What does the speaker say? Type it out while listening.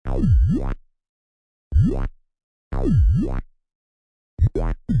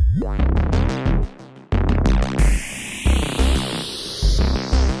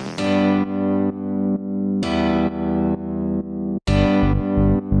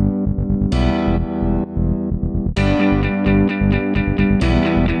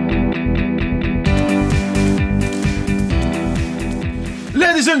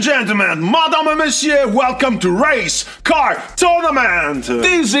Ladies and gentlemen, Madame and Monsieur, welcome to Race Car Tournament!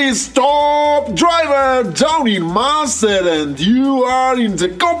 This is Top Driver Downey Master and you are in the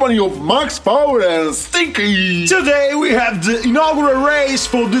company of Max Power and Sticky! Today we have the inaugural race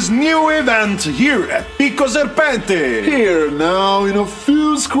for this new event here at Pico Serpente! Here now in a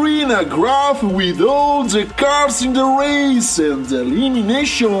full screen a graph with all the cars in the race and the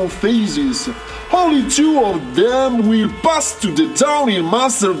elimination phases. Only 2 of them will pass to the Downey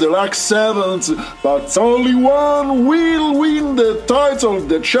Master Deluxe 7th, but only 1 will win the title of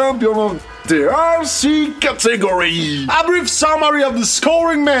the champion of the RC category. A brief summary of the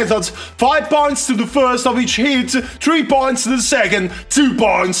scoring methods: 5 points to the first of each heat, 3 points to the second, 2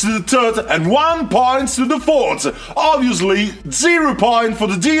 points to the third, and 1 point to the fourth. Obviously, 0 point for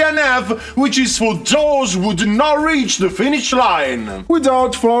the DNF, which is for those who did not reach the finish line.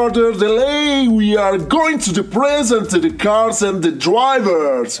 Without further delay, we are going to present the cars and the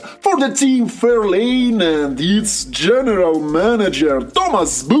drivers. For the team Fairlane and its general manager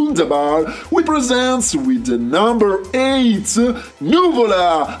Thomas Bundebar, we present with the number 8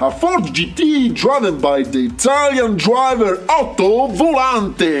 Nuvola, a Ford GT driven by the Italian driver Otto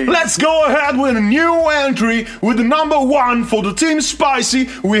Volante. Let's go ahead with a new entry with the number 1 for the team Spicy.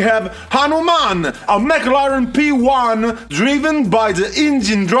 We have Hanuman, a McLaren P1 driven by the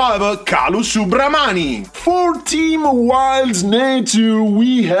Indian driver Kalu Subramani. For team Wild Nature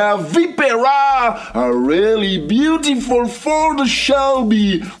we have Vipera, a really beautiful Ford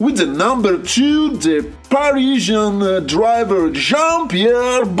Shelby with the number 2, the Parisian driver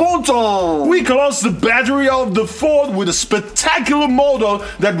Jean-Pierre Bonton. We close the battery of the Ford with a spectacular model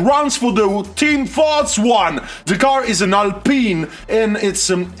that runs for the Team Fords 1. The car is an Alpine and it's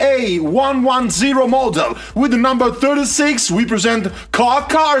an A110 model. With the number 36 we present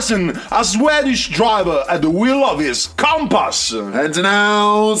Carracing, a Swedish driver at the wheel of his Compass. And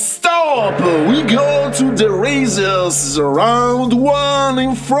now stop! We go to the races. Round 1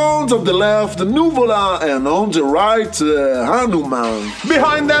 in front of the left Nuvola and on the right Hanuman.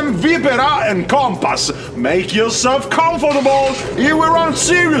 Behind them Vipera and Compass. Make yourself comfortable. Here we run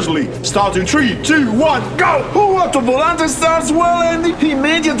seriously. Start in 3, 2, 1, go! Otto Volante starts well and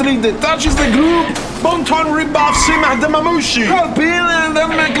immediately detaches the group. Bonton rebuffs him at the Mamushi. Alpine and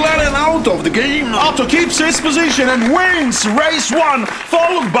then McLaren out of the game. Otto keeps his position and wins race 1,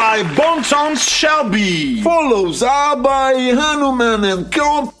 followed by Bonton's Shelby. Follows up by Hanuman and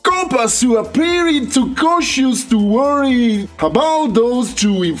Compass, who appear too cautious to worry about those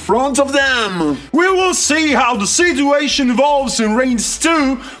 2 in front of them. We will see how the situation evolves in race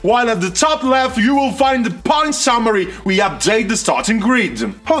 2, while at the top left you will find the point summary. We update the starting grid.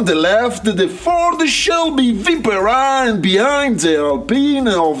 On the left, the Ford Shelby Vipera, and behind the Alpine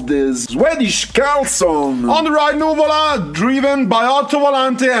of the Swedish Carlson. On the right, Nuvola, driven by Otto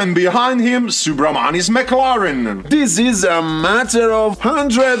Volante, and behind him Subramani's McLaren. This is a matter of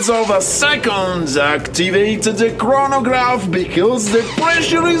hundreds of seconds. Activate the chronograph because the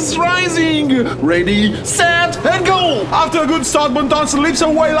pressure is rising. Ready, set, and go! After a good start, Bonton slips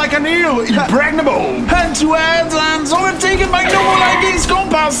away like an eel, impregnable. Head to head and overtaken by Nuvola against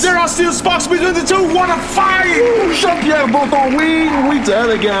Compass. There are still sparks between the 2, what a fight! Jean-Pierre Bonton win with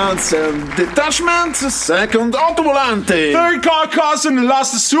elegance and detachment. Second, Otto Volante. Third, Carracing, and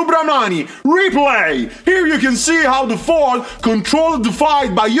last, Subramani. Replay! Here you can see how the Ford controlled the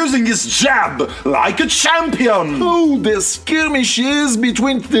fight by using his jab, like a champion. Oh, the skirmishes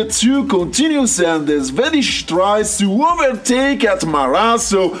between the 2 continues and the Swedish tries to overtake at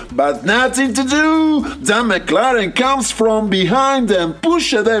Marasso, but nothing to do. The McLaren comes from behind and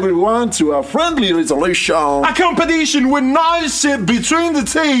pushes everyone to a friendly resolution. A competition with knives between the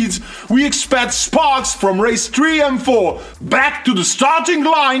teeth. We expect sparks from race 3 and 4. Back to the starting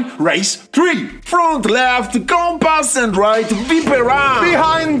line, race 3. Front left Compass and right Vipera.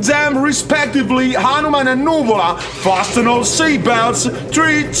 Behind them respectively Hanuman and Nuvola. Fasten all seatbelts.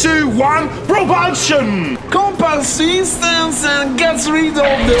 3, 2, 1, propulsion! Compass instance and gets rid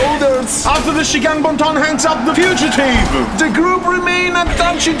of the others. After the chicane, Bonton hangs up the fugitive. The group remain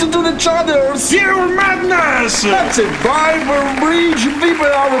attached to each other. Pure madness! At the Driver Bridge,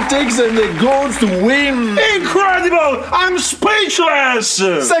 Viper overtakes and the goals to win. Incredible! I'm speechless!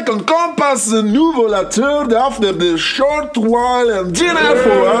 Second Compass, Nuvola third after the short while, and dinner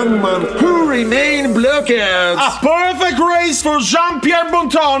for Hanuman, who remain blocked. A perfect race for Jean-Pierre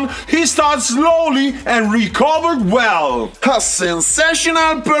Bonton. He starts slowly and recovered well. A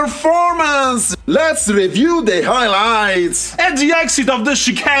sensational performance! Let's review the highlights. At the exit of the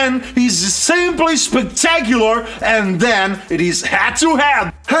chicane, he's simply spectacular, and then it is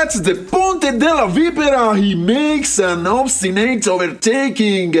head-to-head. At the Ponte della Vipera, he makes an obstinate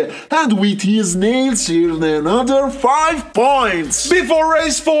overtaking, and with his nails earns another 5 points. Before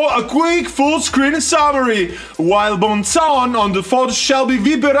race 4, a quick full-screen summary. While Bonton on the Ford Shelby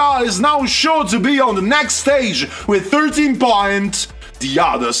Vipera is now sure to be on the next stage with 13 points, the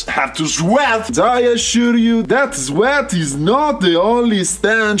others have to sweat. I assure you that sweat is not the only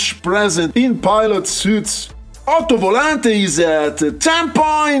stench present in pilot suits. Otto Volante is at 10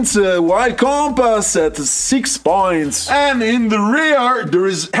 points, while Compass at 6 points. And in the rear, there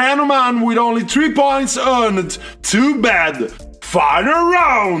is Hanuman with only 3 points earned. Too bad. Final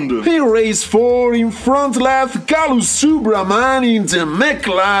round! In race 4, in front left, Carlos Subramani in the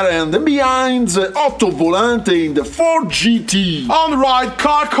McLaren, behind Otto Volante in the Ford GT. On the right,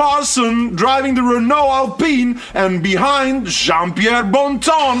 Carracing driving the Renault Alpine, and behind Jean-Pierre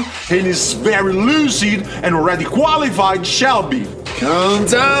Bonton in his very lucid and already qualified Shelby.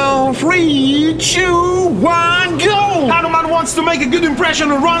 Countdown, 3, 2, 1, go! Hanuman wants to make a good impression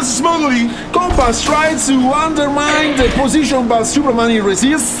and runs smoothly. Compass tries to undermine the position, but Subramani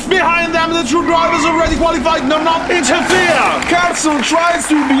resists. Behind them, the two drivers already qualified do not interfere. Carson tries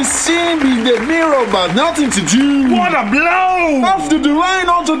to be seen in the mirror, but nothing to do. What a blow! After the line,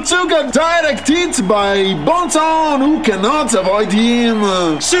 Otto took a direct hit by Bonton, who cannot avoid him.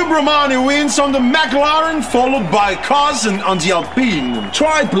 Subramani wins on the McLaren, followed by Cousin on the Alpine.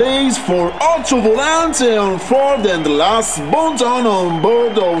 Try plays for Otto Volante on Ford, and last Bonton on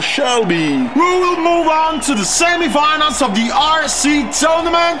board of Shelby. We will move on to the semi-finals of the RC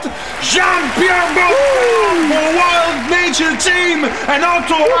tournament. Jean-Pierre Bonton for Wild Nature Team and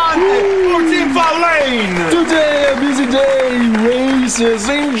Otto Volante for Team Verlaine. Today a busy day, races,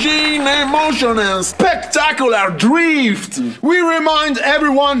 engine, emotion and spectacular drift. We remind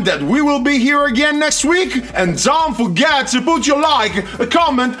everyone that we will be here again next week, and don't forget to put your like, a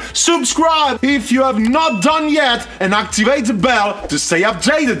comment, subscribe if you have not done yet, and activate the bell to stay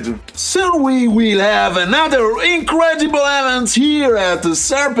updated. Soon we will have another incredible event here at the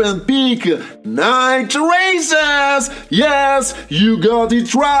Serpent Peak. Night races! Yes, you got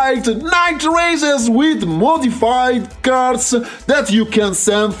it right. Night races with modified cars that you can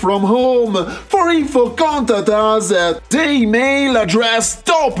send from home. For info, contact us at the email address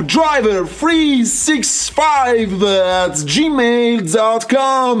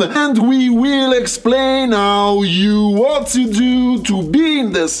topdriver365@gmail.com, and we will explain how you what to do to be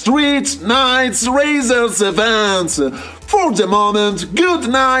in the Street Nights Racers events. For the moment, good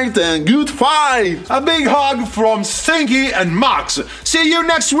night and good fight! A big hug from Stinky and Max. See you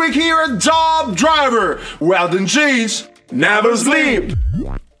next week here at Top Driver. Well done, jeans. Never sleep.